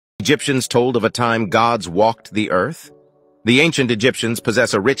Egyptians told of a time gods walked the earth? The ancient Egyptians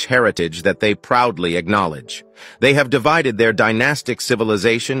possess a rich heritage that they proudly acknowledge. They have divided their dynastic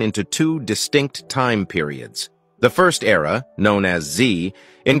civilization into two distinct time periods. The first era, known as Z,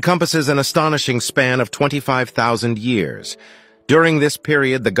 encompasses an astonishing span of 25,000 years. During this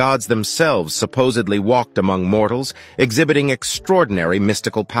period, the gods themselves supposedly walked among mortals, exhibiting extraordinary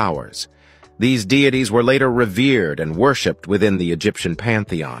mystical powers. These deities were later revered and worshipped within the Egyptian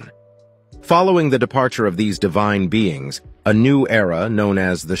pantheon. Following the departure of these divine beings, a new era known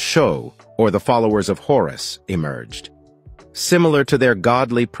as the Sho, or the followers of Horus, emerged. Similar to their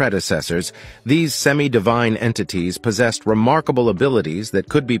godly predecessors, these semi-divine entities possessed remarkable abilities that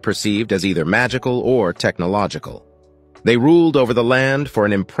could be perceived as either magical or technological. They ruled over the land for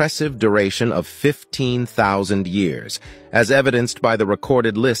an impressive duration of 15,000 years, as evidenced by the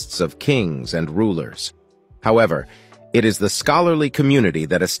recorded lists of kings and rulers. However, it is the scholarly community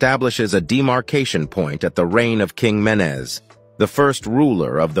that establishes a demarcation point at the reign of King Menes, the first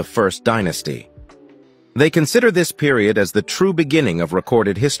ruler of the first dynasty. They consider this period as the true beginning of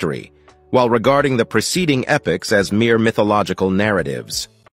recorded history, while regarding the preceding epochs as mere mythological narratives.